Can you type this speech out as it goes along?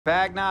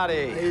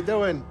Bagnati. How you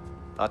doing?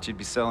 Thought you'd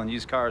be selling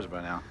used cars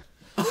by now.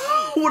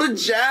 What a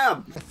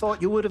jab! I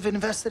thought you would have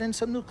invested in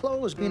some new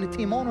clothes, being a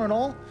team owner and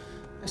all.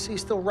 I see you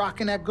still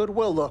rocking that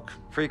Goodwill look.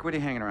 Freak, what are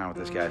you hanging around with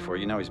this guy for?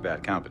 You know he's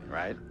bad company,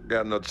 right?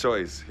 Got no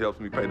choice. He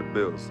helps me pay the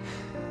bills.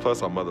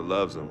 Plus, our mother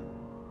loves him.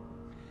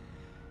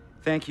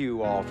 Thank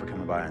you all for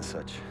coming by on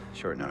such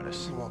short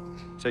notice. You're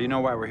welcome. So you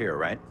know why we're here,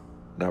 right?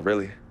 Not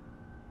really.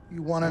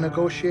 You want to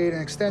negotiate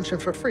an extension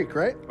for Freak,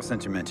 right? Well,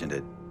 since you mentioned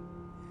it,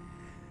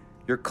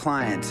 your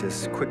client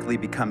is quickly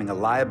becoming a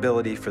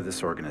liability for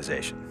this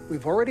organization.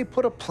 We've already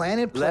put a plan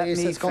in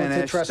place that's going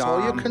to address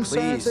all your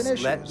concerns and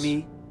issues. Let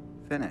me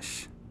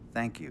finish.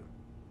 Thank you.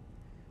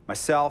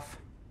 Myself,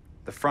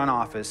 the front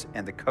office,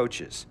 and the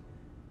coaches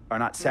are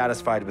not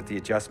satisfied with the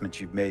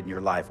adjustments you've made in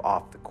your life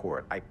off the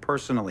court. I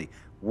personally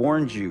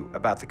warned you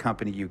about the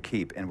company you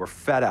keep, and we're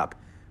fed up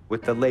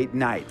with the late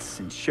nights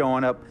and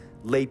showing up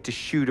late to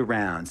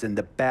shoot-arounds and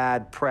the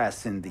bad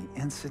press and the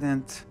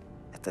incident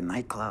at the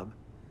nightclub.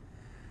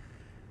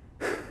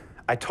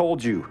 I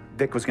told you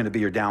Vic was going to be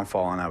your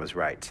downfall, and I was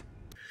right.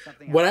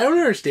 What I don't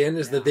understand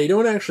is that they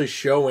don't actually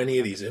show any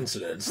of these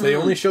incidents. They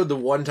only showed the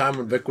one time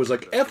when Vic was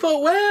like,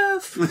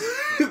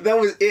 FOF! That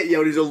was it, yeah,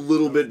 when he's a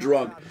little bit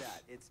drunk.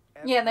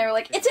 Yeah, and they were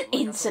like, it's an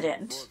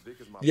incident.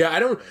 Yeah, I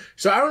don't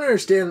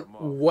understand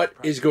what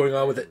is going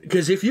on with it.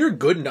 Because if you're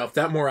good enough,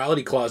 that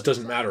morality clause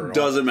doesn't matter at all.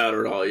 Doesn't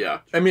matter at all, yeah.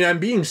 I mean, I'm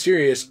being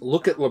serious.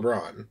 Look at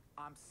LeBron.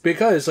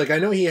 Because, like, I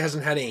know he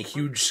hasn't had any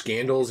huge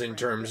scandals in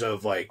terms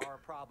of, like,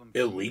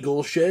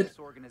 illegal shit.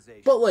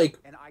 But, like,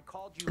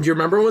 do you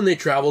remember when they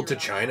traveled to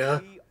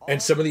China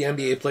and some of the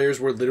NBA players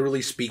were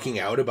literally speaking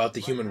out about the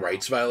human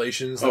rights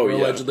violations that were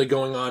allegedly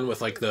going on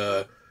with, like,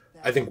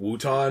 I think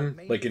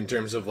Wuhan, like, in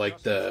terms of,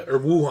 like, or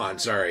Wuhan,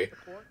 sorry,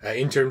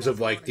 in terms of,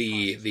 like,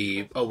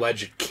 the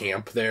alleged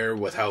camp there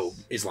with how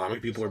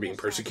Islamic people are being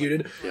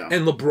persecuted. Yeah.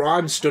 And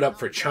LeBron stood up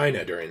for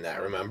China during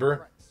that,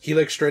 remember? He,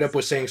 like, straight up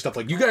was saying stuff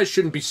like, you guys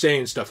shouldn't be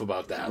saying stuff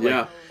about that. Like,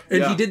 yeah.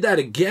 And he did that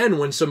again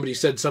when somebody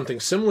said something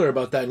similar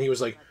about that, and he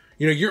was like,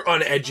 you know, you're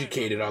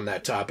uneducated on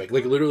that topic.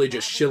 Like, literally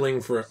just shilling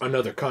for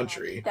another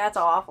country. That's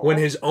awful. When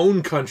his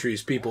own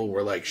country's people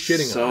were, like,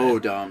 shitting on it. So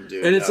dumb,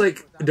 dude. And it's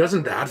like,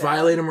 doesn't that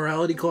violate a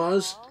morality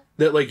clause?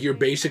 That, like, you're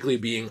basically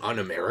being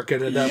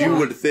un-American at that point? You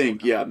would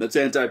think, yeah. That's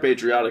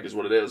anti-patriotic is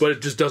what it is. But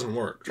it just doesn't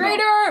work.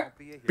 Traitor!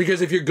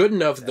 Because if you're good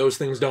enough, those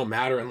things don't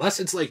matter unless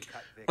it's like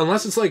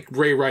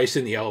Ray Rice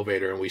in the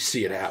elevator and we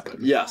see it happen.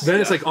 Yes.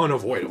 Then it's, like,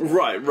 unavoidable.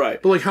 Right,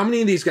 right. But, like, how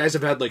many of these guys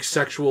have had, like,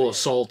 sexual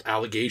assault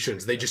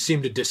allegations? They just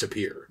seem to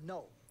disappear.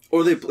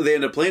 Or they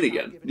end up playing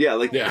again. Yeah,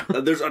 like,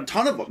 there's a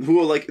ton of them who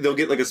are, like, they'll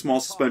get, like, a small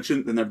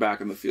suspension, then they're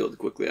back on the field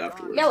quickly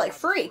afterwards. Yeah, like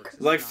Freak.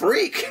 Like,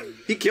 Freak!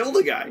 He killed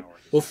a guy.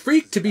 Well,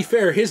 Freak, to be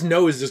fair, his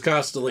nose is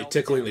constantly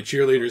tickling the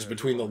cheerleaders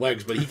between the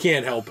legs, but he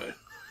can't help it.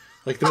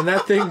 Like, when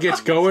that thing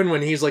gets going,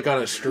 when he's, like, on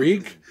a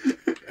streak,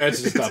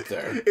 that's just up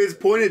there. It's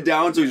pointed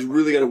down, so he's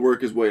really got to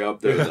work his way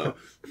up there, though.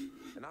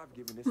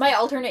 My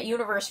alternate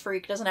universe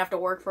Freak doesn't have to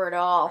work for it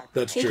all.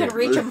 That's true. He can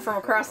reach him from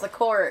across the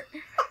court.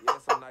 Yeah,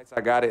 some nights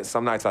I got it,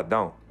 some nights I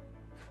don't.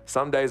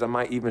 Some days I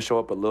might even show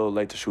up a little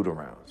late to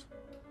shoot-arounds.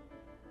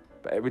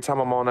 But every time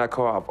I'm on that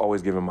court, I've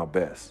always given my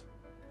best.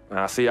 And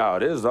I see how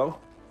it is, though.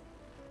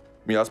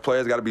 I mean, us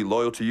players got to be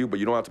loyal to you, but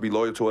you don't have to be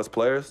loyal to us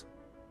players.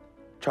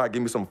 Try to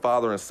give me some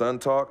father and son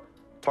talk,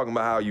 talking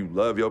about how you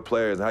love your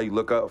players and how you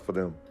look up for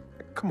them.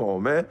 Come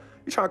on, man.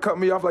 You trying to cut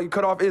me off like you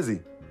cut off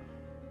Izzy.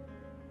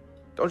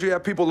 Don't you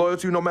have people loyal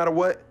to you no matter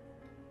what?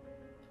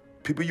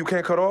 People you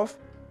can't cut off?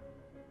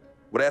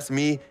 Well, that's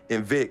me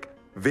and Vic.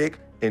 Vic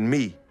and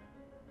me.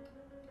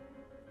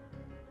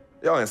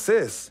 Y'all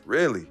insist,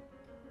 really.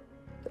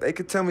 They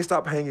could tell me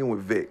stop hanging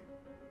with Vic.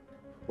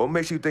 What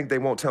makes you think they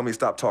won't tell me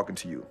stop talking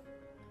to you?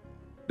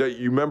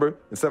 You remember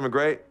in 7th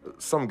grade,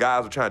 some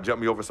guys were trying to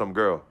jump me over some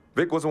girl.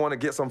 Vic was the one to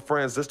get some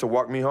friends just to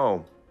walk me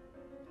home.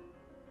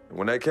 And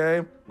when they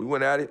came, we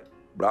went at it,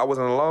 but I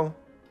wasn't alone.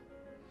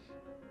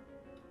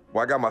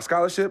 When I got my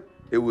scholarship,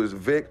 it was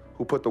Vic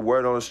who put the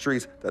word on the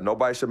streets that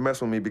nobody should mess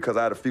with me because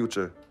I had a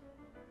future.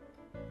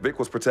 Vic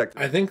was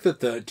protected. I think that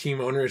the team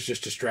owner is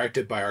just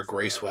distracted by our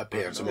gray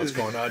sweatpants and what's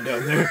going on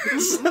down there.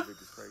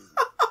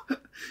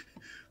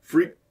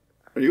 Freak,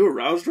 are you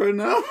aroused right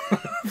now?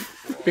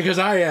 Because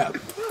I am.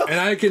 And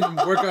I can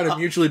work on a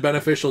mutually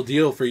beneficial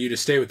deal for you to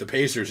stay with the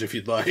Pacers if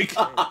you'd like.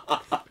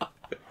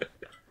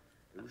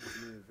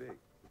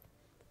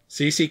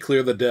 CC,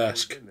 clear the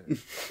desk.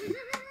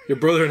 Your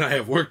brother and I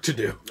have work to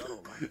do.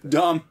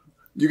 Dom,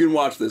 you can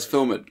watch this.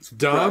 Film it.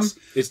 Dom,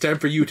 it's time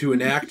for you to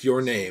enact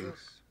your name.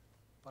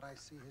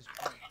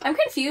 I'm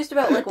confused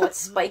about, like, what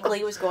Spike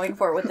Lee was going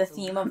for with the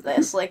theme of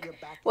this.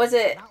 Like, was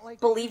it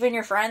believe in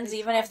your friends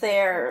even if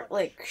they're,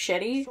 like,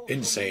 shitty?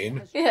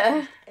 Insane.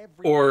 Yeah.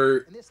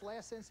 Or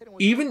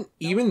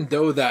even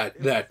though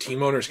that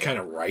team owner's kind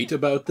of right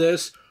about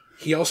this,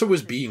 he also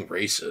was being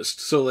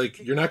racist. So, like,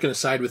 you're not going to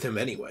side with him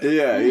anyway.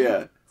 Yeah,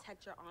 yeah.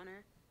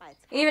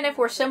 Even if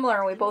we're similar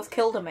and we both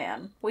killed a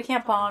man, we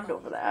can't bond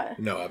over that.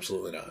 No,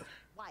 absolutely not.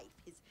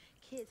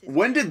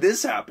 When did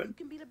this happen?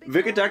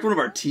 Vic attacked one of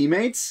our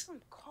teammates?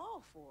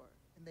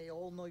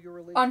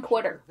 On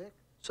Twitter.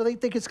 So they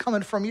think it's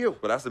coming from you.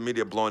 But that's the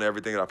media blowing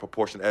everything out of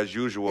proportion as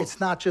usual. It's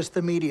not just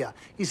the media.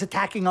 He's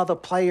attacking other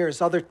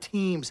players, other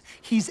teams.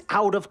 He's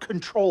out of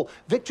control.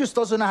 Vic just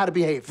doesn't know how to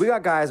behave. We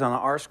got guys on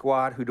our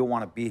squad who don't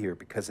want to be here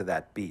because of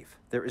that beef.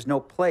 There is no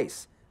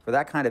place for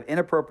that kind of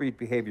inappropriate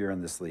behavior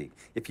in this league.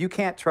 If you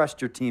can't trust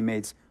your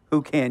teammates,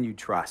 who can you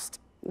trust?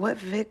 What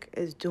Vic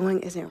is doing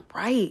isn't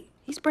right.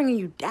 He's bringing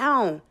you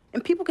down,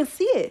 and people can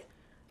see it.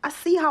 I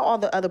see how all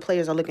the other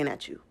players are looking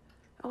at you.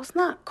 Oh, it's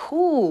not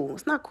cool.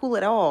 It's not cool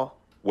at all.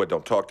 What,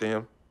 don't talk to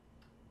him?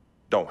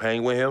 Don't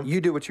hang with him?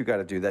 You do what you got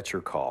to do. That's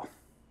your call.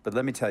 But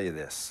let me tell you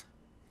this.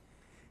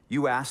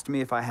 You asked me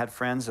if I had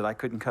friends that I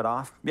couldn't cut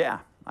off? Yeah,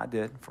 I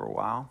did for a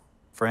while.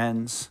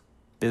 Friends,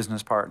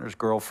 business partners,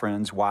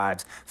 girlfriends,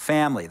 wives,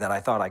 family that I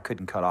thought I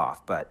couldn't cut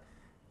off. But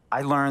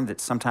I learned that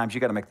sometimes you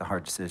got to make the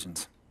hard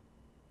decisions.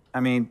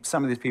 I mean,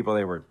 some of these people,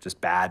 they were just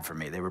bad for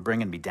me. They were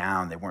bringing me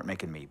down. They weren't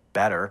making me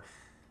better.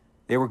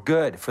 They were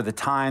good for the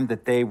time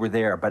that they were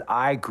there, but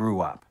I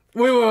grew up.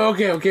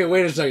 Okay,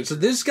 wait a second. So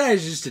this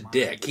guy's just a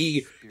dick.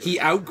 He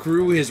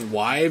outgrew his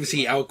wives.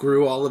 He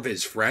outgrew all of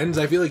his friends.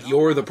 I feel like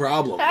you're the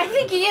problem. I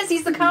think he is.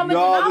 He's the common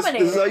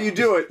denominator. This is how you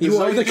do it. You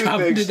are the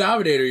common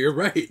denominator. You're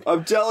right.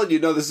 I'm telling you,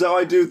 no, this is how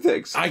I do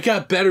things. I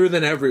got better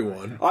than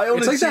everyone. I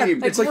own a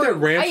team. It's like that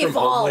rant from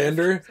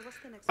Homelander.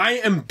 I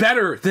am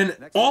better than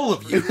all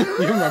of you.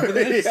 You remember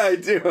this? Yeah, I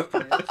do.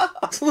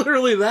 It's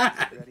literally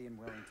that.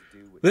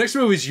 The next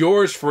move is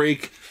yours,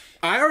 freak.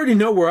 I already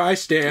know where I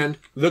stand.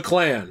 The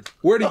Klan.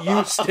 Where do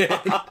you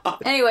stand?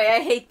 Anyway, I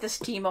hate this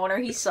team owner.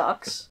 He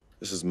sucks.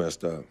 This is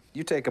messed up.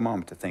 You take a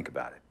moment to think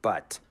about it,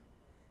 but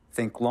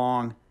think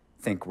long,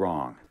 think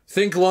wrong.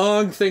 Think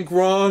long, think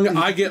wrong.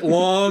 I get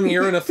long.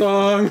 You're in a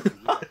thong.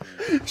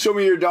 Show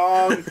me your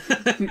dong.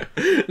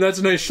 That's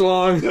a nice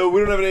schlong. No,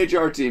 we don't have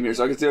an HR team here,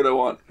 so I can say what I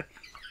want.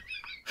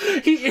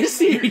 He is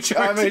the HR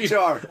I'm team.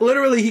 HR.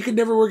 Literally, he could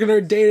never work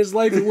another day in his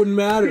life. It wouldn't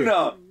matter.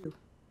 No.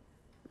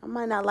 I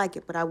might not like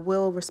it, but I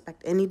will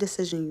respect any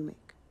decision you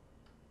make.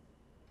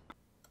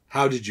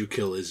 How did you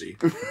kill Izzy?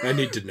 I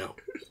need to know.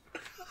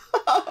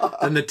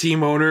 And the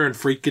team owner and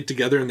Freak get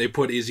together and they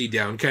put Izzy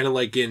down, kind of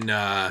like in,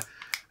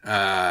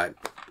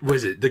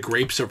 was it The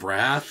Grapes of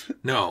Wrath?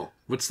 No.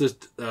 What's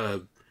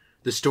the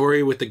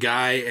story with the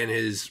guy and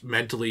his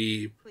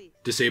mentally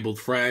disabled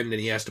friend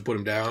and he has to put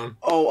him down?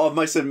 Oh, Of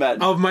Mice and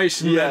Men. Of Mice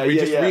and Men. We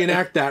just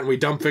reenact that and we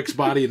dump Vic's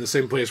body in the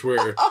same place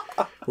where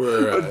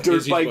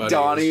Dirtbike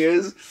Donnie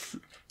is.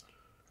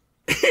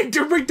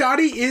 Dirtbike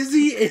Donnie,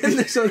 Izzy, and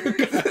this other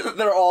guy.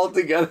 They're all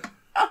together.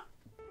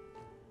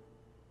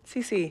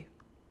 Cece.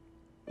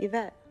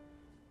 Yvette.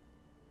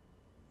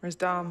 Where's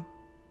Dom?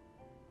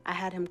 I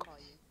had him call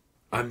you.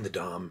 I'm the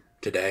Dom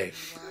today.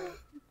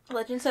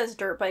 Legend says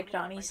Dirtbike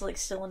Donnie's like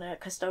still in a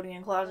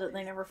custodian closet.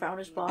 They never found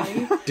his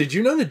body. Did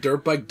you know that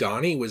Dirtbike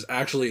Donnie was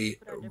actually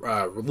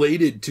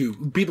related to...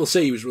 People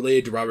say he was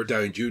related to Robert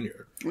Downey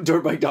Jr.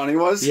 Dirtbike Donnie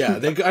was? Yeah,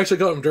 they actually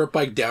called him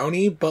Dirtbike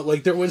Downey, but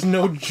like there was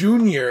no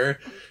Junior,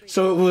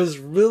 so it was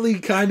really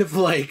kind of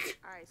like...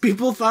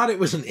 People thought it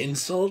was an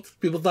insult.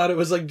 People thought it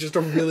was like just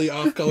a really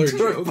off-color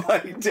joke.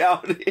 Dirtbike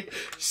Downey.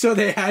 So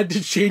they had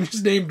to change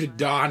his name to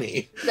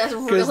Donnie. That's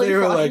really Because they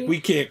were funny. like,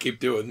 we can't keep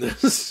doing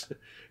this.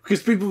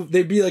 Because people,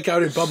 they'd be like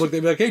out in public,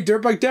 they'd be like, hey,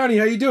 Dirtbike Downey,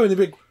 how you doing? They'd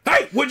be like,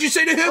 hey, what'd you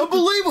say to him?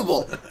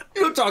 Unbelievable.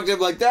 You don't talk to him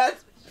like that.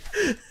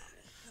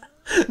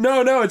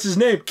 No, it's his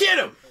name. Get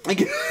him!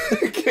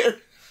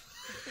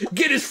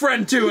 Get his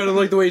friend too. I don't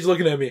like the way he's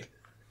looking at me.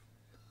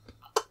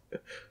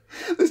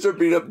 They start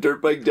beating up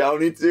Dirtbike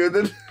Downey too,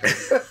 then.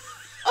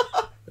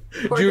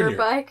 Poor Junior.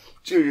 Dirtbike.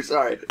 Junior,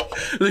 sorry.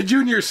 The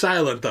Junior's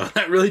silent, though.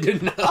 That really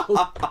didn't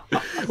help.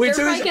 Wait,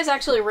 so Dirtbike is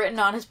actually written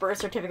on his birth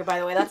certificate, by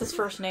the way. That's his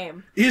first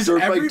name. is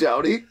Dirtbike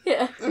Downey?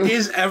 Yeah.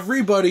 is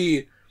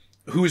everybody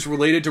who's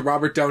related to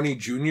Robert Downey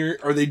Jr.,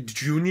 are they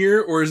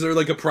Junior, or is there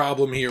like a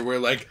problem here where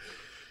like,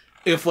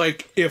 if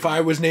I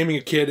was naming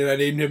a kid and I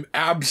named him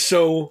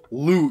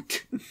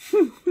Absolute,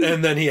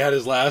 and then he had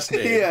his last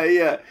name.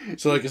 Yeah.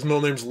 So like his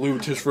middle name's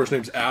Lute, his first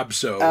name's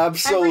Abso. I'm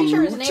pretty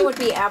sure his name would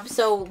be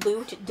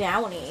Absolute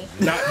Downey.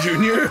 Not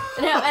Junior?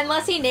 No,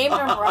 unless he named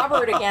him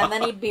Robert again,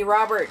 then he'd be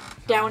Robert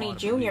Downey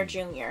Jr.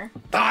 Jr.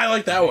 I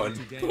like that one.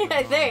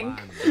 I think.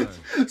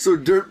 So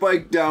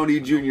Dirtbike Downey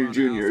Jr.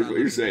 is what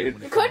you're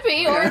saying. It could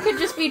be, or it could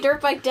just be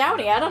Dirtbike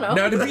Downey. I don't know.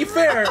 Now, to be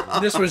fair,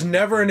 this was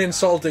never an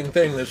insulting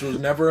thing. This was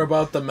never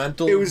about the mental...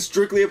 It was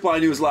strictly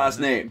applying to his last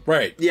name.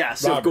 Right.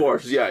 Yes, Robert. of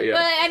course. Yeah.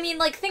 But, I mean,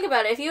 like, think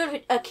about it. If you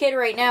had a kid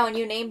right now and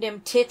you named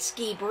him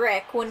Titsky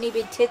Brick, wouldn't he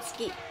be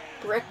Titsky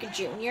Brick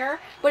Jr.?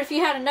 But if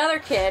you had another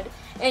kid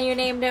and you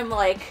named him,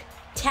 like,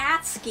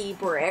 Tatsky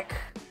Brick,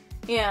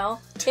 you know,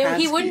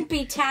 he wouldn't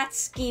be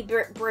Tatsky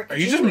Brick Are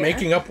you Jr. just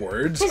making up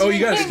words? His Oh, you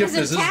gotta name skip this.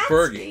 This is isn't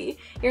Fergie.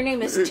 Tatsky. Your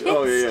name is Titsky.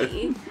 Oh,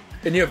 yeah.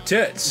 And you have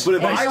tits. But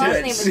if And his last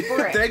name I is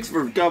Brick. thanks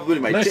for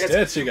complimenting my Nice tits.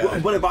 tits you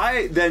got.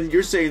 But then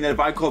you're saying that if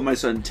I called my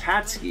son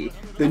Tatsky,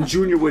 then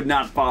Junior would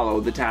not follow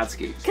the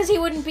Tatsky. Because he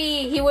wouldn't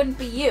be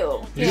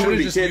you. You should have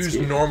be just Titsky.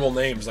 used normal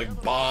names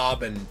like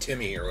Bob and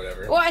Timmy or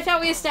whatever. Well, I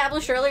thought we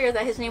established earlier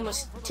that his name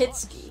was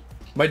Titsky.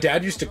 My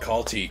dad used to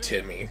call T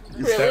Timmy.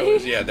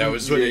 Really? That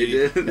was what he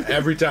did.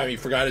 every time he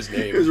forgot his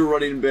name. It was a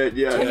running bit,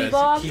 yeah. Timmy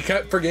Bob? He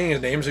kept forgetting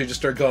his name, so he just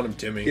started calling him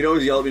Timmy. He'd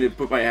always yell at me to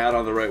put my hat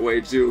on the right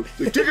way, too.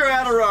 Like, take your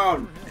hat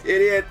around,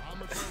 idiot.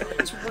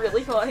 It's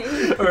really funny.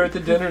 Alright, the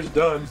dinner's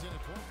done.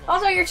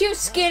 Also, you're too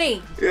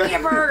skinny. Yeah. Eat a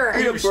burger.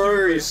 Eat a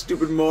burger, you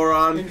stupid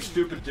moron. You're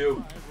stupid,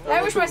 too.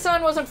 I wish my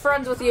son wasn't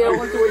friends with I you.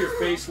 like the way your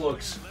face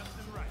looks.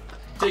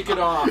 Take it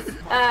off.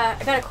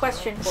 I got a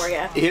question for you.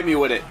 Hit me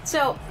with it.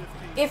 So,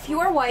 if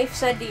your wife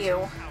said to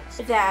you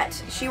that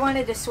she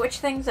wanted to switch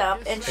things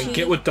up and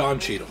Get with Don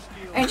Cheadle.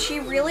 and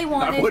she really I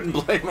wanted wouldn't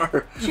blame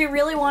her. she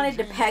really wanted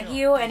to peg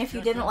you, and if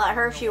you didn't let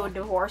her, she would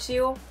divorce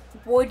you,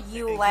 would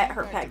you let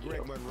her peg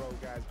you?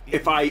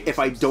 If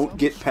I don't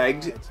get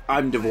pegged,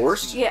 I'm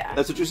divorced? Yeah.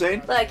 That's what you're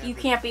saying? Like, you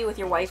can't be with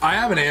your wife. I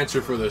have an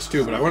answer for this,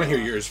 too, but I want to hear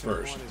yours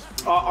first.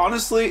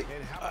 Honestly,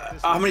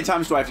 how many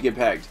times do I have to get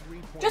pegged?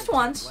 Just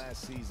once.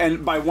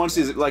 And by once,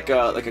 is it like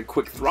a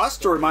quick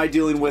thrust, or am I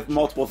dealing with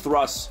multiple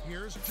thrusts,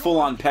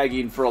 full-on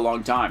pegging for a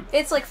long time?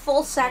 It's like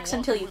full sex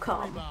until you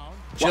come.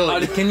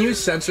 Chili, can you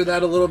censor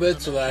that a little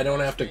bit so that I don't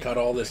have to cut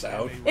all this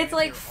out? It's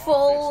like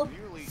full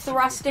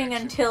thrusting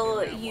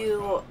until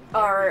you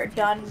are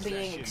done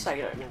being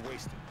excited.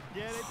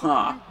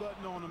 Huh.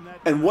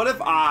 And what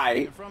if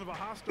I...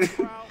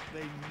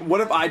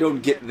 what if I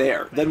don't get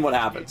there? Then what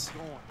happens?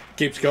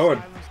 Keeps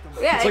going.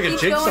 Yeah, It's like a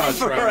keeps jigsaw going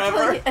trap.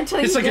 Forever? until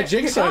It's you like a get-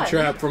 you're jigsaw done.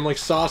 trap from like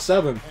Saw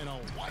 7.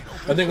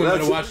 I think we might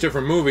have watched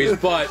different movies,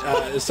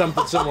 but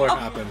something similar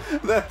happened.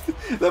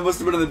 That must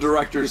have been in the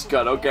director's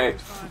cut. Okay.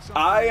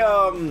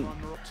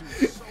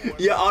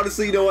 Yeah,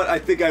 honestly, you know what? I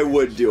think I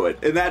would do it.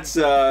 And that's,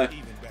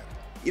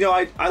 you know,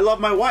 I love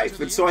my wife.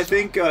 And so I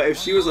think if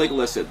she was like,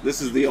 listen,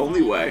 this is the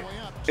only way.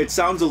 It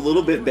sounds a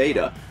little bit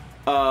beta.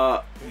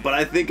 But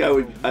I think I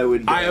would.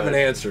 I have an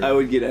answer. I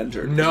would get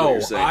entered. is what No,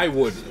 you're saying. I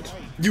wouldn't.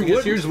 You Because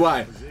wouldn't? here's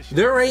why.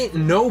 There ain't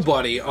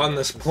nobody on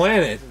this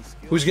planet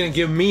who's gonna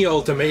give me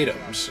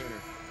ultimatums.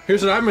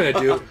 Here's what I'm gonna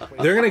do.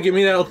 They're gonna give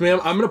me that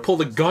ultimatum. I'm gonna pull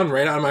the gun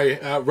right out of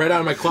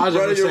my closet.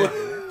 Right in your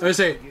I'm gonna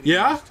say,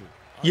 yeah.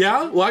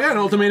 Well, I got an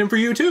ultimatum for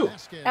you too.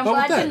 I'm How about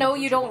glad to that? know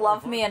you don't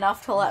love me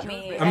enough to let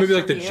me. I'm gonna be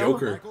like the enter you.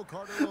 Joker.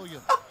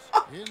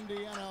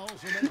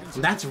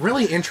 That's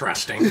really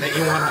interesting that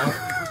you want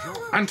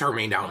to enter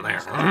me down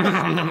there.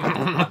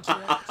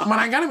 But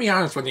I gotta be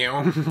honest with you.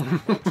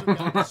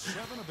 I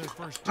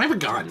have a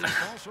gun.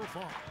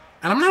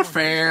 And I'm not a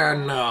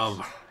fan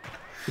of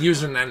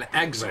using an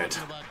exit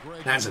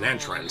as an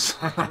entrance.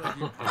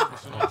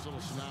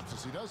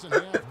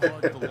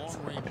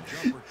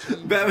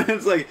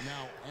 Batman's like,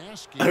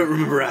 I don't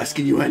remember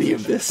asking you any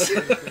of this.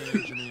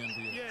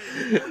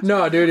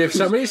 No, dude, if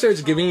somebody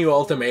starts giving you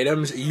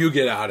ultimatums, you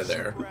get out of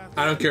there.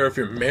 I don't care if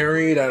you're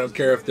married, I don't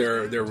care if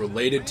they're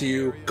related to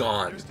you,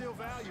 gone.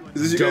 Is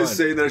this you guys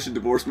saying that I should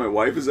divorce my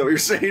wife? Is that what you're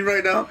saying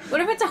right now?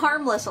 What if it's a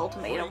harmless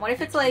ultimatum? What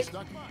if it's like,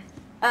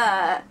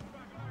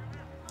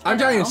 I'm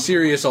talking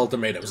serious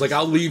ultimatums. Like,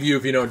 I'll leave you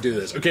if you don't do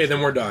this. Okay,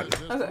 then we're done.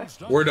 okay,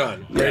 We're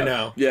done right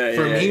now. Yeah,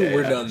 For me, yeah.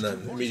 we're done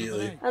then,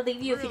 immediately. I'll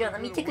leave you if you don't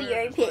let me tickle your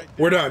armpit.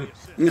 We're done.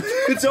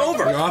 It's You're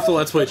over. off the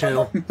Let's Play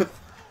channel.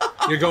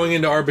 You're going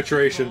into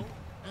arbitration.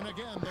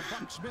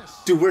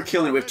 Dude, we're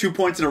killing it. We have 2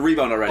 points and a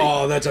rebound already.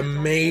 Oh, that's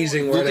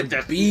amazing. We're at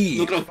a B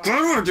Look how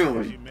good we're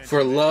doing.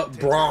 for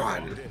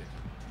LeBron.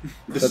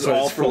 This That's is what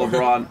all it's for for.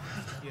 LeBron.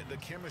 The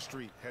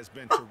chemistry has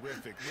been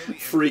terrific. Really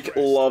Freak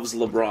loves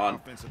LeBron.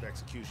 offensive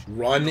execution.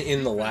 Run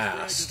in the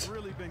last.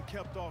 Really been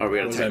kept off Are we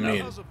gonna What does that tighten up?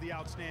 mean? because of the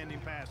outstanding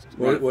passes.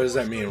 What does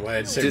that mean? Why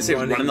did it say Did it say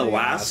run run in the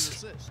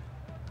last? last?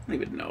 I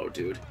don't even know,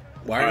 dude.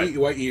 Why are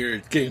you? Why you're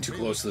getting too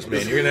close to this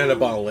man? You're gonna end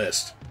up on a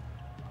list.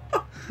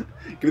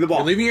 Give me the ball.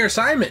 You're leaving your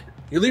assignment.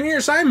 You're leaving your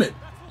assignment.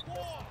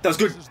 That was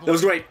good. That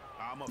was great.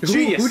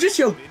 Genius. Who just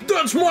yelled,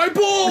 "That's my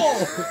ball"?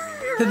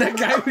 Did that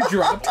guy who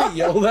dropped it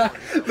yell that?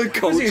 The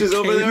coach Was he a is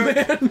over there.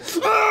 caveman?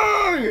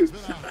 Ah!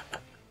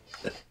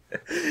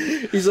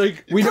 He's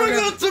like, we don't Bring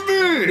have, it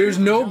to me! there's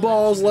no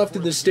balls left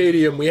in the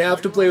stadium. We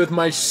have to play with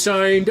my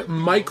signed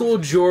Michael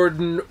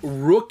Jordan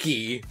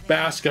rookie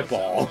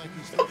basketball.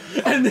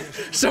 And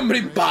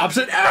somebody bops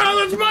it. Ah,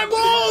 that's my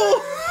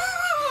ball!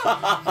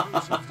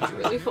 It's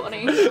really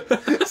funny.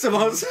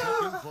 Someone's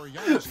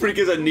freak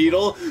is a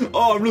needle.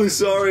 Oh, I'm really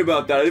sorry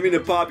about that. I didn't mean to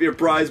pop your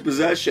prized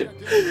possession.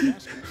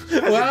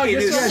 Well, I In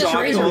guess his you Just sock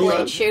have razor hole.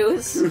 blade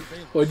shoes.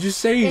 What'd you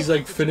say? He's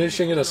like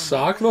finishing in a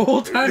sock the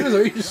whole time? Is that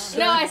what you just said?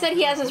 No, I said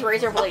he has his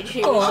razor blade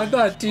shoes. Oh, I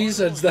thought T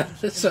said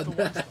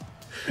that.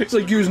 It's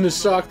like using his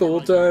sock the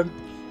whole time.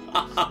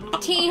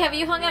 T, have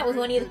you hung out with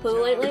Winnie the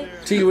Pooh lately?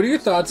 T, what are your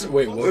thoughts?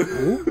 Wait, what?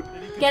 Who?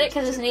 Get it?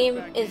 Because his name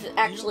is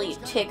actually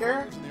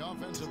Tigger.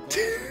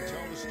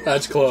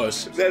 That's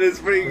close. That is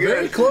pretty good.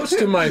 Very close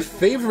to my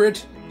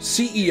favorite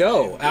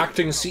CEO,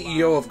 acting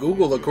CEO of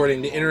Google,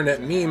 according to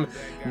internet meme,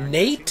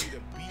 Nate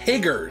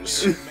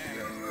Higgers.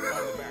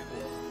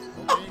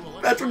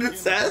 That's what it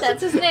says?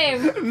 That's his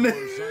name.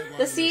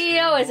 The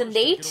CEO is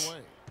Nate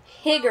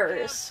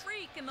Higgers.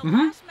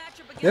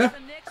 Yeah,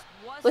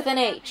 With an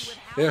H.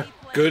 yeah,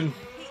 good.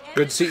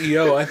 Good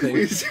CEO, I think.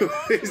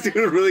 He's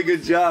doing a really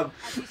good job.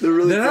 They're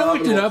really Then I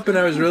looked it profitable. up and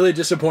I was really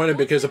disappointed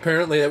because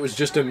apparently that was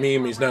just a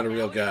meme. He's not a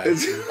real guy.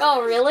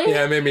 Oh, really?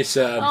 Yeah, it made me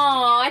sad. Oh,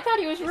 I thought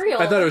he was real.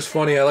 I thought it was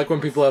funny. I like when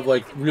people have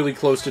like really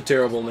close to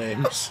terrible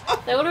names.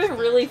 That would have been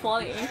really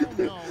funny.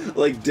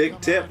 Like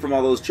Dick Tip from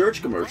all those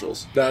church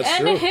commercials. That's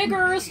N. true.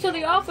 Higgers to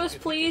the office,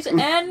 please.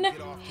 N.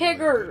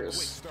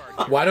 Higgers.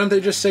 Why don't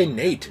they just say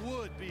Nate?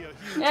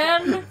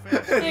 N.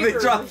 They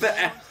Higgers. dropped the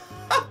F.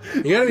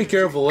 You gotta be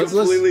careful.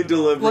 Completely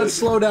deliberate. Let's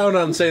slow down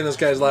on saying this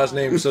guy's last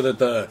name so that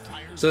the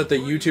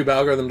YouTube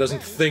algorithm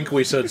doesn't think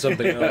we said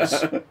something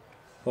else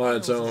on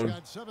its own.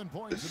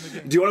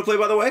 Do you want to play,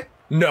 by the way?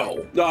 No. All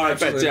right,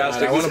 Absolutely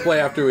fantastic. not. I want to play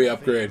after we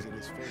upgrade.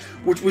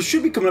 Which we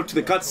should be coming up to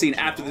the cutscene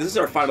after this. This is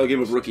our final game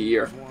of rookie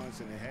year.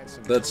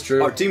 That's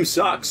true. Our team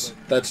sucks,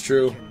 That's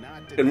true.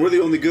 and we're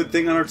the only good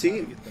thing on our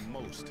team.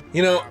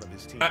 You know,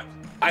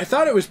 I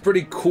thought it was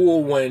pretty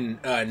cool when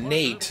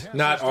Nate,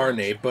 not our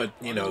Nate, but,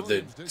 you know,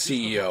 the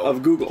CEO.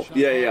 Of Google.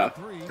 Yeah.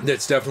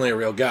 That's definitely a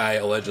real guy,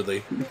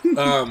 allegedly.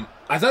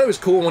 I thought it was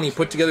cool when he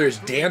put together his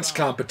dance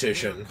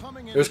competition.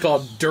 It was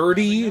called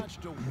Dirty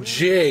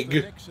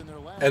Jig,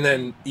 and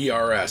then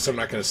ERS. I'm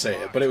not going to say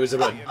it, but it was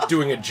about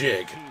doing a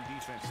jig.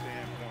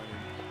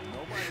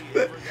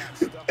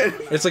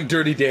 It's like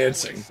Dirty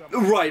Dancing.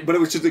 Right, but it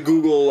was just a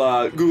Google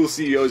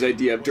CEO's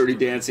idea of Dirty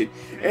Dancing.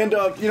 And,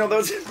 you know, that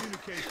was...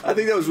 I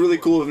think that was really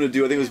cool of him to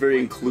do. I think it was very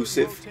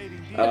inclusive.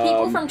 The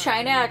people from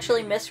China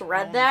actually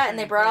misread that, and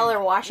they brought all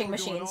their washing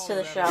machines to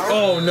the show.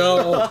 Oh,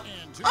 no.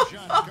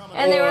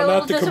 And they were a little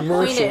not the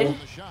disappointed.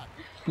 commercial.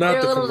 Not They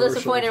were the a little commercial.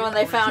 disappointed when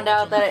they found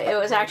out that it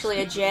was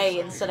actually a J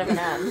instead of an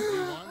M.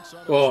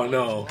 Oh,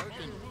 no.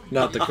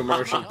 Not the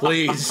commercial.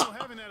 Please.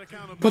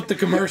 Put the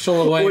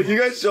commercial away. When you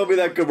guys showed me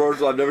that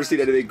commercial, I've never seen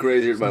anything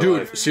crazier in my Dude,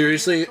 life.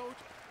 seriously,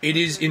 it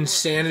is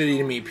insanity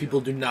to me.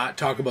 People do not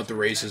talk about the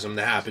racism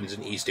that happens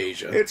in East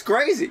Asia. It's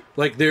crazy.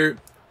 Like,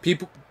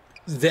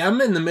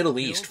 them in the Middle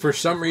East, for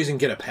some reason,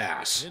 get a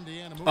pass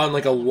on,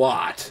 like, a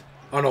lot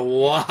of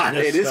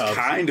It is stuff.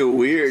 kind of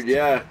weird,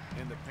 yeah.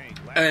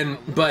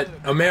 But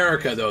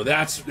America, though,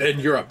 and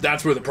Europe,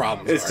 that's where the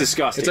problems are. It's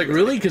disgusting. It's like,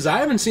 really? Because I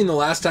haven't seen the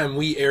last time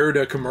we aired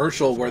a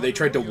commercial where they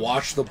tried to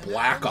wash the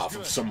black off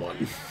of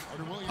someone.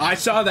 I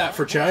saw that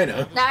for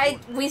China.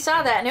 We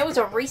saw that, and it was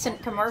a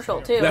recent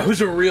commercial, too. That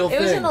was a real thing.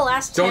 It was in the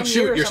last 10 Don't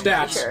shoot years, your I'm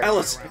pretty stats.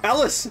 sure.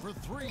 Ellis!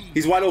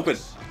 He's wide open.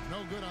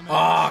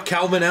 Ah,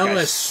 Calvin Guy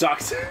Ellis.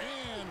 sucked.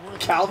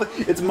 Calvin,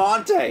 it's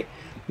Monte.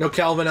 No,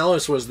 Calvin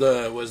Ellis was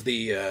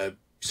the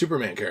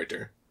Superman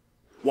character.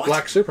 What?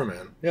 Black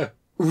Superman. Yeah.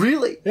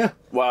 Really? Yeah.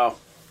 Wow.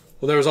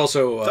 Well, there was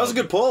also... That was a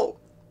good pull.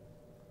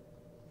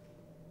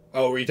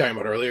 Oh, were you talking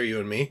about earlier, you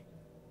and me?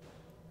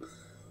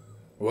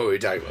 What were you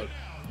talking about?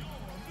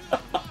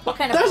 What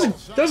kind of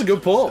That was a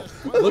good pull.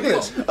 Look at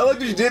this. I like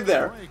what you did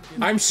there.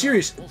 I'm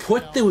serious.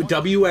 Put the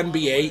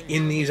WNBA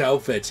in these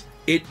outfits.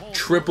 It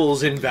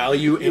triples in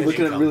value You're and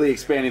looking at income. really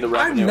expanding the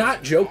revenue. I'm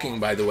not joking,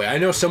 by the way. I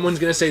know someone's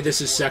going to say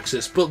this is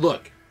sexist, but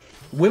look,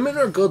 women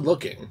are good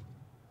looking.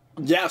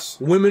 Yes.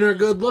 Women are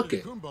good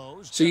looking.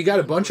 So you got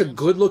a bunch of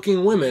good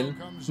looking women.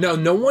 Now,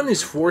 no one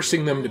is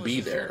forcing them to be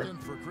there.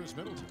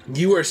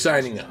 You are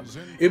signing up.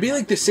 It'd be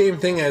like the same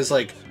thing as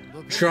like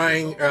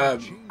trying,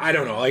 I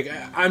don't know, like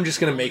I'm just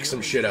going to make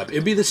some shit up.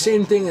 It'd be the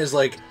same thing as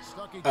like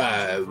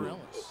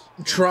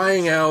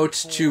trying out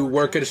to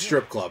work at a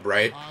strip club,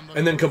 right?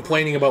 And then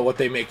complaining about what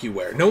they make you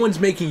wear. No one's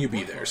making you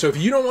be there. So if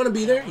you don't want to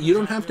be there, you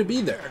don't have to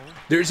be there.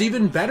 There's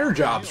even better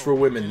jobs for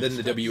women than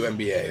the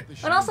WNBA.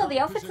 But also, the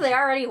outfits they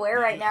already wear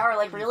right now are,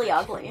 like, really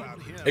ugly.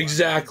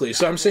 Exactly.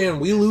 So I'm saying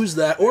we lose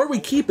that, or we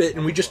keep it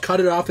and we just cut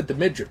it off at the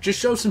midriff. Just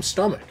show some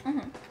stomach.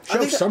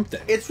 Show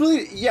something. It's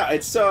really, yeah,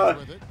 it's,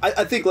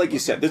 I think, like you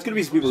said, there's going to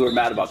be some people who are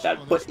mad about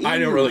that. But I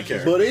don't really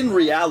care. But in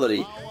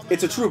reality,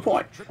 it's a true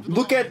point.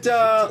 Look at,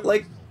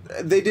 like,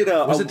 they did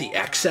a... Was it the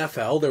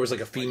XFL? There was like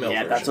a female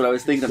Yeah, version. that's what I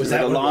was thinking of. Was Like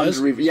that a what it was?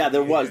 lingerie. Yeah,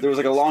 there was. There was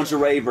like a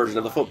lingerie version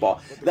of the football.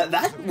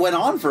 That went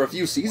on for a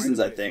few seasons,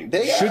 I think.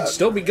 They Should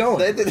still be going.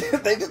 They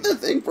did their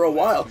thing for a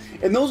while.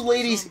 And those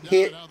ladies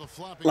hit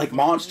like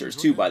monsters,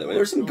 too, by the way.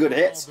 There were some good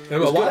hits. And There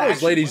a was lot good of those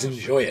action. ladies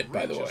enjoy it,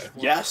 by the way.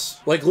 Yes.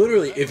 Like,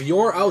 literally, if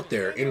you're out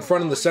there in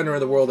front of the center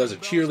of the world as a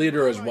cheerleader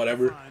or as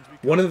whatever,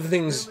 one of the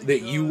things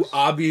that you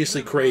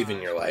obviously crave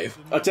in your life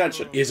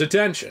Attention. is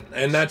attention.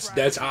 And that's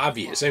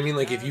obvious. I mean,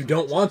 like, if you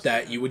don't want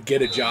that, you would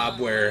get a job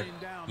where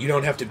you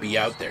don't have to be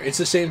out there. It's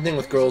the same thing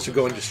with girls who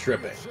go into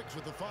stripping.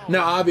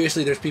 Now,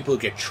 obviously, there's people who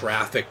get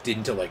trafficked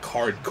into, like,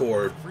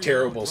 hardcore,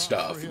 terrible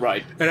stuff.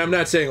 Right. And I'm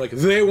not saying, like,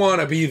 they want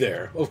to be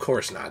there. Of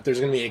course not. There's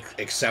going to be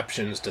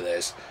exceptions to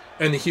this.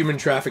 And the human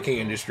trafficking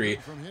industry,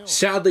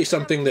 sadly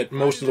something that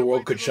most of the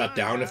world could shut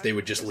down if they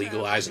would just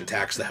legalize and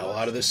tax the hell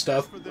out of this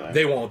stuff.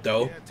 They won't,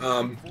 though.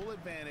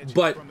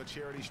 But,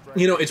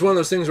 you know, it's one of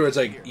those things where it's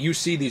like, you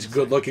see these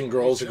good-looking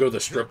girls who go to the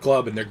strip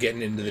club and they're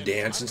getting into the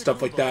dance and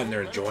stuff like that and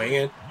they're enjoying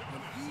it.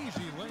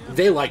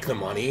 They like the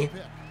money.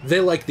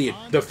 They like the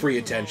free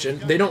attention.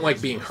 They don't like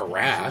being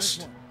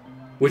harassed.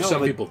 which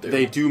some people do.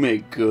 They do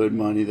make good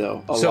money,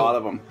 though. A lot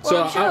of them.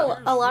 Well, I'm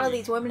sure a lot of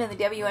these women in the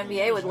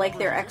WNBA would like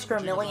their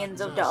extra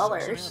millions of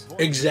dollars.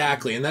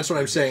 Exactly, and that's what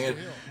I'm saying. And,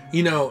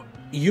 you know,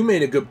 you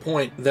made a good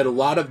point that a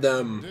lot of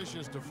them...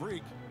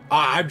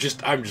 I'm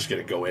just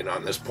gonna go in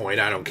on this point.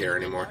 I don't care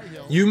anymore.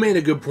 You made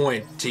a good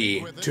point,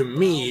 T, to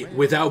me,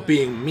 without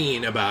being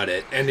mean about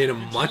it, and in a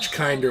much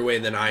kinder way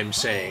than I'm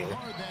saying,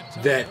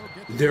 that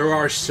there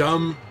are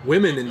some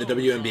women in the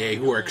WNBA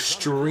who are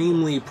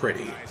extremely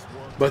pretty,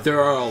 but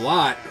there are a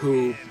lot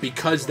who,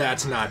 because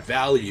that's not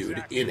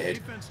valued in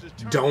it,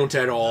 don't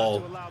at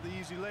all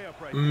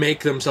make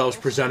themselves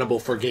presentable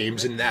for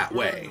games in that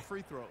way.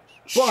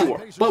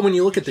 But when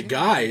you look at the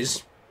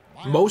guys,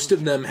 most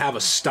of them have a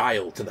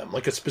style to them,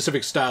 like a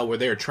specific style where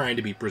they're trying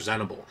to be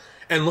presentable.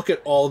 And look at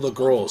all the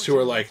girls who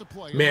are like,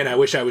 man, I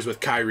wish I was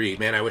with Kyrie.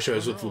 Man, I wish I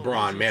was with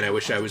LeBron. Man, I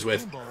wish I was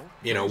with,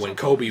 you know, when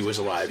Kobe was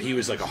alive. He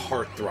was like a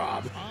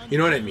heartthrob. You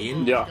know what I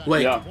mean? Yeah.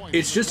 Like,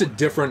 it's just a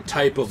different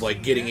type of,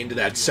 like, getting into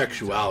that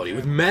sexuality.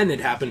 With men, it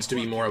happens to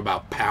be more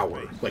about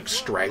power, like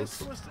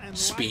strength,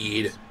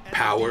 speed,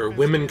 power.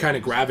 Women kind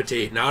of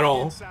gravitate, not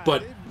all,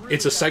 but...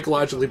 It's a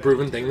psychologically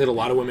proven thing that a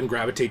lot of women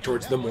gravitate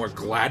towards the more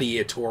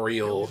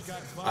gladiatorial,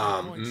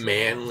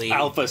 manly,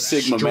 alpha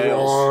sigma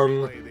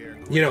strong, males.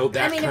 You know,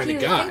 that kind of guy. I mean,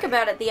 if you think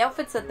about it, the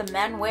outfits that the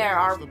men wear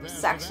are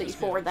sexy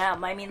for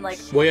them. I mean, like...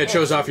 Well, yeah, it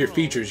shows off your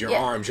features, your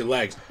arms, your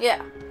legs.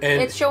 Yeah.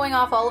 And it's showing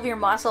off all of your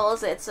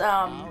muscles. It's,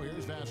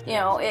 you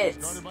know,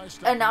 it's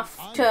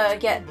enough to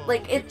get...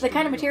 Like, the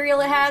kind of material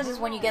it has is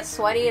when you get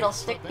sweaty, it'll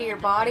stick to your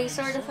body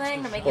sort of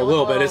thing to make it a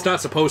little bit. It's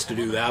not supposed to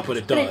do that, but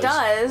it does. But it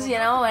does, you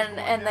know,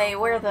 and they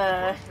wear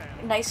the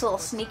nice little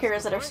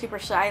sneakers that are super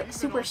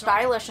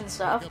stylish and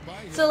stuff.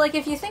 So, like,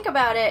 if you think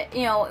about it,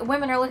 you know,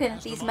 women are looking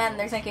at these men,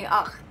 they're thinking,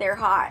 ugh, they're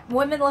hot.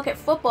 Women look at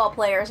football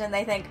players and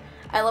they think,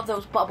 I love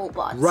those bubble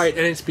butts. Right,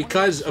 and it's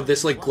because of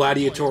this, like,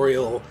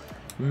 gladiatorial,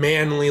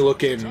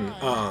 manly-looking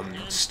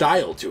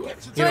style to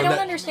it. So I don't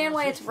understand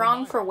why it's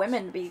wrong for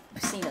women to be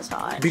seen as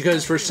hot.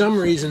 Because for some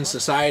reason,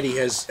 society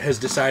has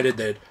decided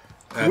that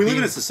we live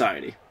in a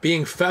society.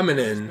 Being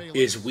feminine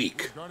is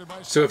weak.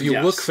 So if you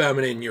look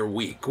feminine, you're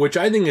weak, which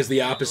I think is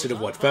the opposite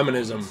of what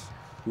feminism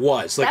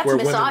was. Like, that's where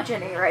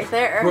misogyny women, right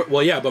there.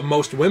 Well, yeah, but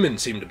most women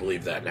seem to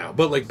believe that now.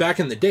 But, like, back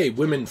in the day,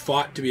 women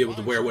fought to be able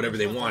to wear whatever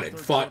they wanted,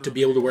 fought to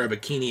be able to wear a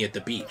bikini at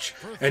the beach,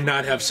 and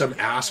not have some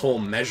asshole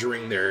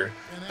measuring their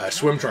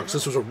swim trunks.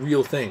 This was a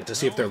real thing to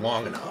see if they're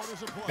long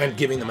enough, and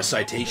giving them a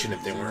citation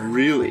if they weren't.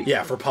 Really?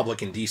 Yeah, for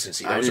public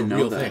indecency. That I was a didn't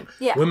real know that. thing.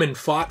 Yeah. Women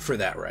fought for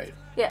that right.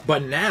 Yeah.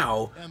 But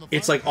now,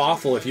 it's, like,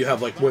 awful if you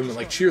have, like, women,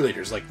 like,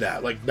 cheerleaders like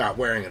that, like, not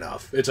wearing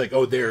enough. It's like,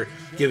 oh, they're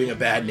giving a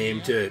bad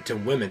name to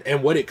women.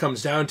 And what it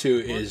comes down to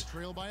is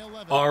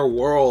our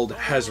world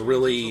has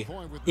really,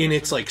 in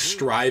its, like,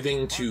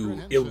 striving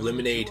to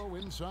eliminate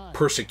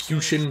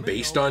persecution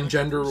based on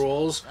gender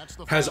roles,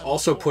 has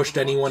also pushed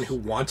anyone who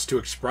wants to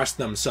express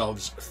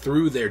themselves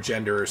through their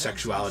gender or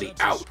sexuality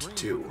out,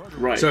 too.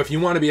 Right. So if you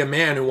want to be a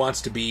man who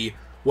wants to be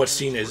what's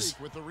seen as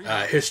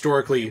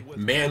historically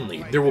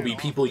manly, there will be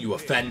people you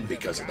offend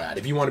because of that.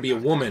 If you want to be a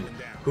woman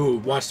who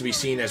wants to be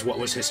seen as what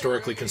was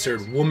historically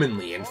considered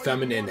womanly and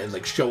feminine and,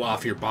 like, show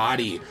off your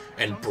body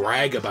and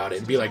brag about it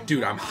and be like,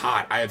 dude, I'm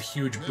hot, I have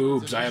huge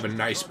boobs, I have a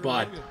nice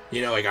butt,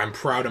 you know, like, I'm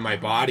proud of my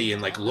body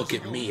and, like, look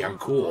at me, I'm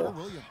cool.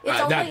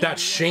 That's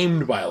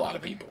shamed by a lot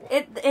of people.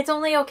 It's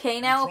only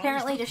okay now,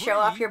 apparently, to show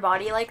off your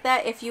body like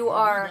that if you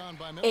are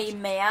a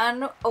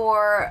man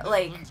or,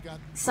 like,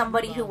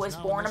 somebody who was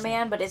born a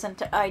man but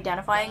isn't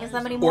identifying as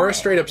them anymore. Or a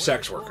straight-up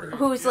sex worker.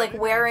 Who's, like,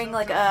 wearing,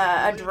 like,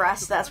 a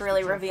dress that's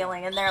really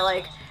revealing, and they're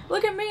like,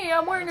 look at me,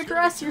 I'm wearing a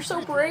dress, you're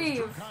so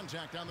brave.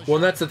 Well,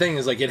 and that's the thing,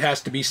 is, like, it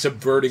has to be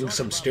subverting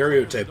some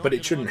stereotype, but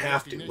it shouldn't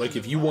have to. Like,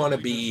 if you want to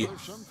be,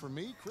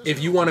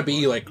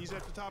 like,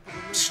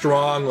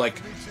 strong, like,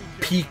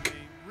 peak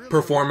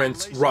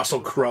performance,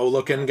 Russell Crowe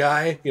looking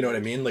guy, you know what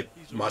I mean? Like,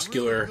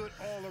 muscular,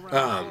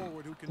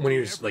 when he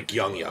was, like,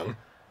 young.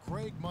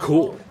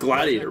 Cool.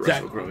 Gladiator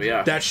Russell Crowe,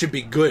 yeah. That should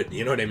be good,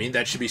 you know what I mean?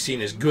 That should be seen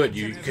as good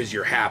because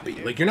you're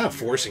happy. Like, you're not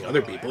forcing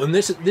other people. And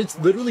this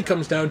literally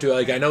comes down to,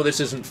 like, I know this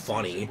isn't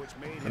funny.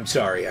 I'm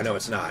sorry, I know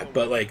it's not.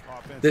 But, like,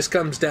 this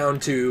comes down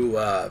to,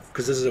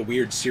 because this is a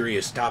weird,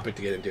 serious topic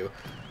to get into.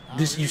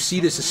 You see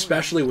this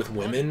especially with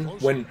women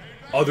when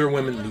other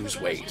women lose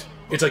weight.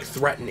 It's, like,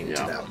 threatening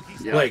to them.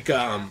 Yeah. Like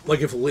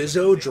if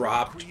Lizzo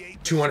dropped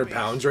 200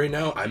 pounds right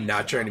now, I'm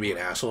not trying to be an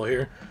asshole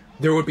here,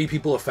 there would be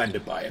people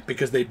offended by it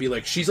because they'd be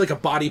like, she's like a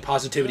body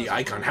positivity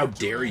icon. How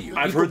dare you?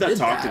 I've heard that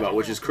talked about,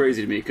 which is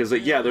crazy to me because,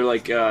 like, yeah, they're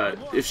like,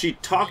 if she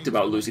talked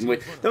about losing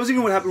weight, that was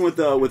even what happened with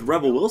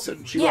Rebel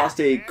Wilson. She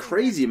lost a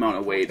crazy amount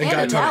of weight and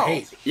got a ton of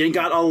hate. And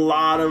got a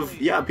lot of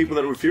people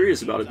that were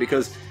furious about it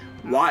because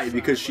why?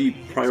 Because she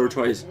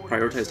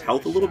prioritized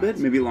health a little bit,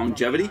 maybe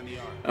longevity,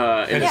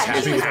 and Yeah,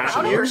 it's she was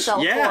proud of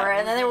herself Yeah. for it,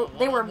 and then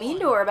they were mean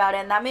to her about it,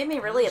 and that made me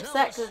really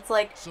upset, because it's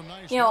like,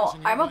 you know,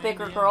 I'm a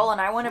bigger girl, and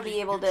I want to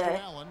be able to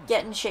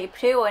get in shape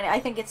too, and I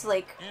think it's,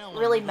 like,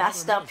 really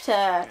messed up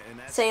to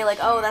say, like,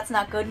 oh, that's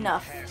not good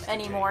enough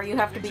anymore, you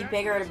have to be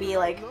bigger to be,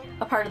 like,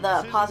 a part of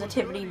the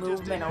positivity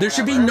movement or There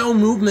should be no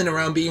movement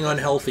around being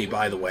unhealthy,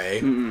 by the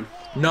way.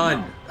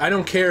 None. I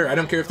don't care. I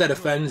don't care if that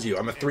offends you.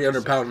 I'm a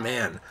 300-pound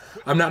man.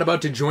 I'm not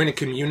about to join a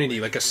community,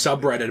 like a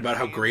subreddit, about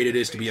how great it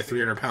is to be a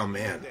 300-pound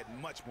man.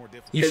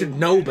 You should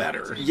know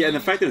better. Yeah, and the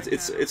fact that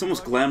it's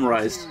almost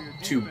glamorized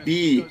to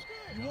be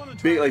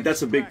big, like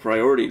that's a big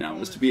priority now,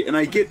 is to be, and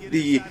I get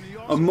the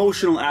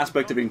emotional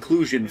aspect of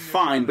inclusion,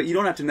 fine, but you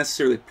don't have to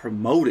necessarily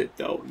promote it,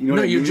 though. You know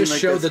No, what I you mean? just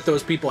Like, show that's- that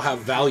those people have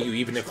value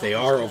even if they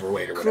are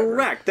overweight or whatever.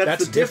 Correct.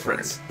 That's the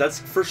difference. That's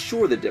for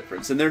sure the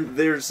difference, and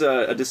there's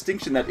a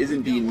distinction that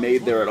isn't being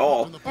made there at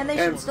all. And they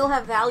should still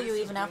have value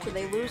even after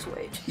they lose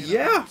weight.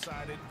 Yeah.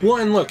 Well,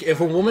 and look,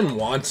 if a woman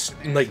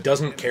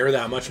doesn't care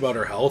that much about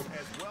her health,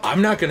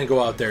 I'm not going to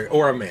go out there,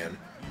 or a man,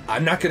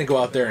 I'm not going to go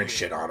out there and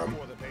shit on them.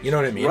 You know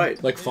what I mean?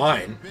 Right. Like,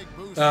 fine.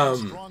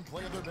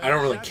 I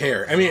don't really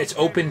care. I mean, it's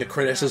open to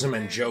criticism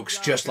and jokes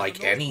just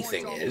like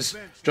anything is.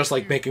 Just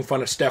like making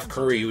fun of Steph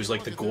Curry, who's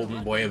like the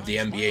golden boy of the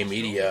NBA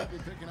media.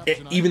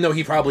 Even though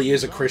he probably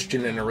is a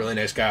Christian and a really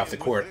nice guy off the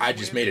court, I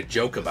just made a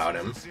joke about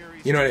him.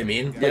 You know what I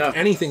mean? Like, Yeah.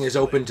 anything is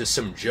open to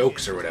some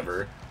jokes or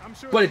whatever.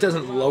 But it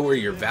doesn't lower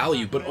your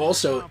value. But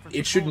also,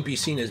 it shouldn't be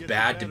seen as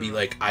bad to be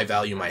like, I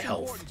value my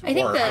health. I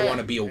think or that- I want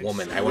to be a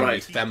woman. I want to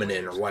be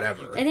feminine or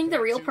whatever. I think the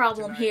real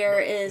problem here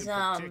is a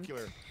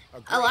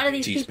lot of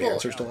these These people.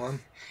 pants are still on?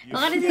 A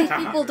lot of these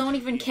people don't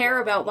even care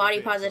about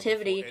body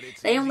positivity.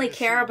 They only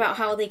care about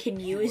how they can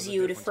use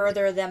you to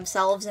further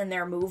themselves and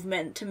their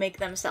movement to make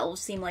themselves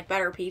seem like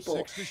better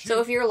people. So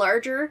if you're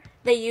larger,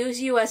 they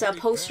use you as a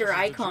poster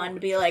icon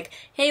to be like,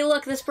 hey,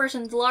 look, this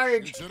person's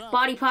large.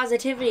 Body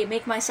positivity,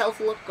 make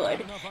myself look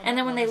good. And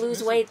then when they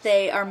lose weight,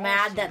 they are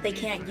mad that they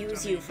can't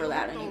use you for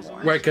that anymore.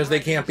 Right, because they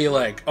can't be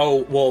like,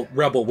 oh, well,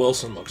 Rebel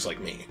Wilson looks like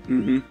me.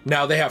 Mm-hmm.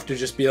 Now they have to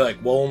just be like,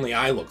 well, only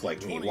I look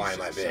like me. Why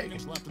am I big?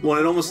 Well,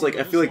 it almost like,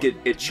 I feel like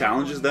it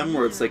challenges them,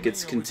 where it's like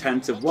it's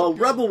content of, well,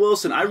 Rebel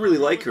Wilson, I really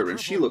like her and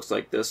she looks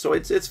like this, so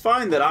it's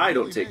fine that I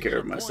don't take care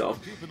of myself.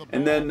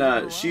 And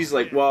then she's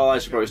like, well, I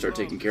should probably start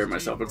taking care of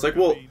myself. But it's like,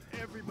 well,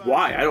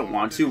 why? I don't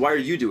want to. Why are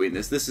you doing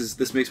this?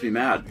 This makes me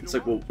mad. It's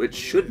like, well, it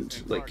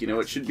shouldn't. Like, you know,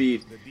 it should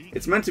be.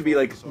 It's meant to be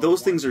like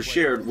those things are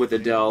shared with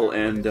Adele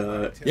and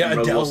Yeah, and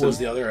Rebel Adele Wilson. was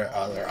the other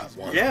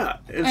one. Yeah,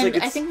 it's And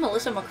like I think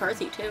Melissa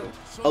McCarthy, too.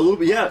 a little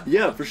bit.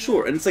 Yeah, for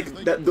sure. And it's like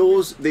that.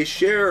 They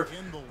share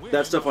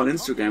that stuff on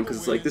Instagram because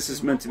it's like this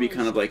is meant to be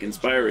kind of like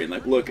inspiring.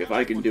 Like, look, if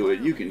I can do it,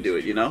 you can do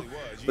it. You know.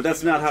 But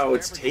that's not how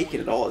it's taken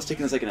at all. It's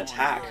taken as like an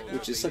attack,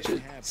 which is such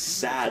a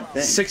sad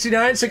thing.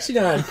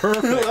 69,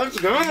 perfect. Let's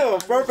go.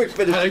 Perfect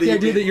finish. I like the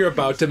idea that you're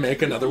about to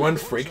make another one.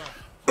 Freak.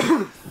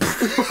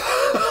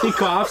 He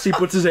coughs, he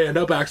puts his hand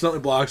up, accidentally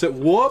blocks it,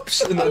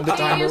 whoops, and then the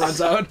timer runs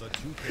out.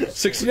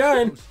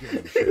 69.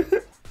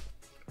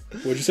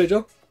 What'd you say,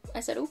 Jill? I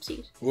said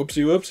oopsies.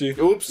 Whoopsie, whoopsie.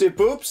 Oopsie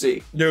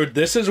poopsie. Dude,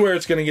 this is where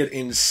it's going to get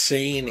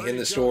insane in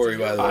the story,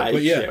 by the way. I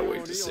But yeah. can't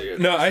wait to see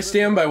it. No, I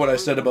stand by what I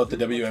said about the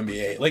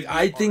WNBA. Like,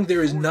 I think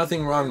there is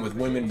nothing wrong with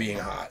women being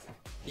hot.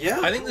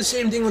 Yeah. I think the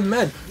same thing with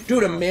men.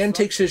 Dude, a man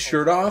takes his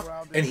shirt off,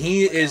 and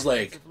he is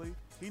like...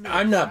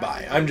 I'm not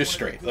bi. I'm just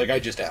straight. Like, I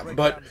just am.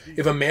 But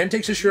if a man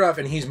takes his shirt off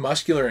and he's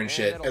muscular and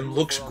shit and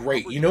looks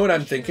great, you know what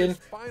I'm thinking?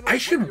 I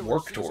should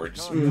work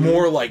towards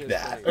more like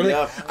that. I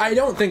mean, I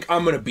don't think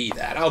I'm going to be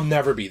that. I'll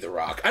never be The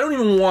Rock. I don't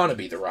even want to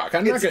be The Rock.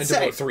 I'm not going to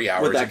devote 3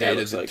 hours a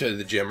day to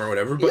the gym or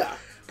whatever.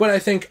 But I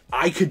think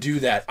I could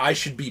do that. I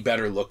should be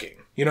better looking.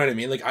 You know what I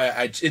mean? Like,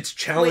 it's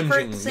challenging Wait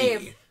for it to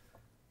save.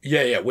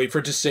 Yeah. Wait for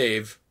it to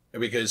save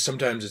because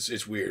sometimes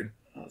it's weird.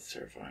 Oh, that's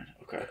terrifying.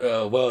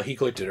 Okay. Well, he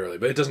clicked it early,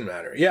 but it doesn't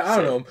matter. Yeah, I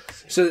don't know.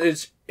 So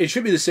it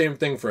should be the same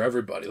thing for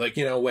everybody. Like,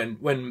 you know,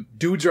 when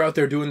dudes are out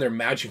there doing their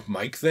Magic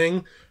Mike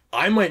thing,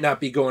 I might not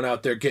be going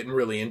out there getting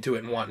really into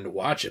it and wanting to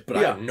watch it, but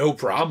I have no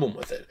problem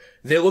with it.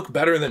 They look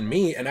better than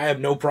me, and I have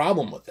no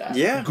problem with that.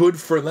 Yeah. Good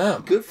for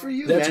them. Good for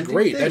you, That's man.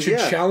 great. Do That should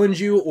thing, challenge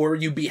you, or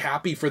you be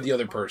happy for the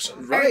other person.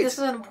 Alright, this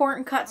is an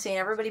important cutscene.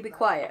 Everybody be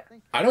quiet.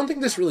 I don't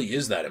think this really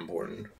is that important.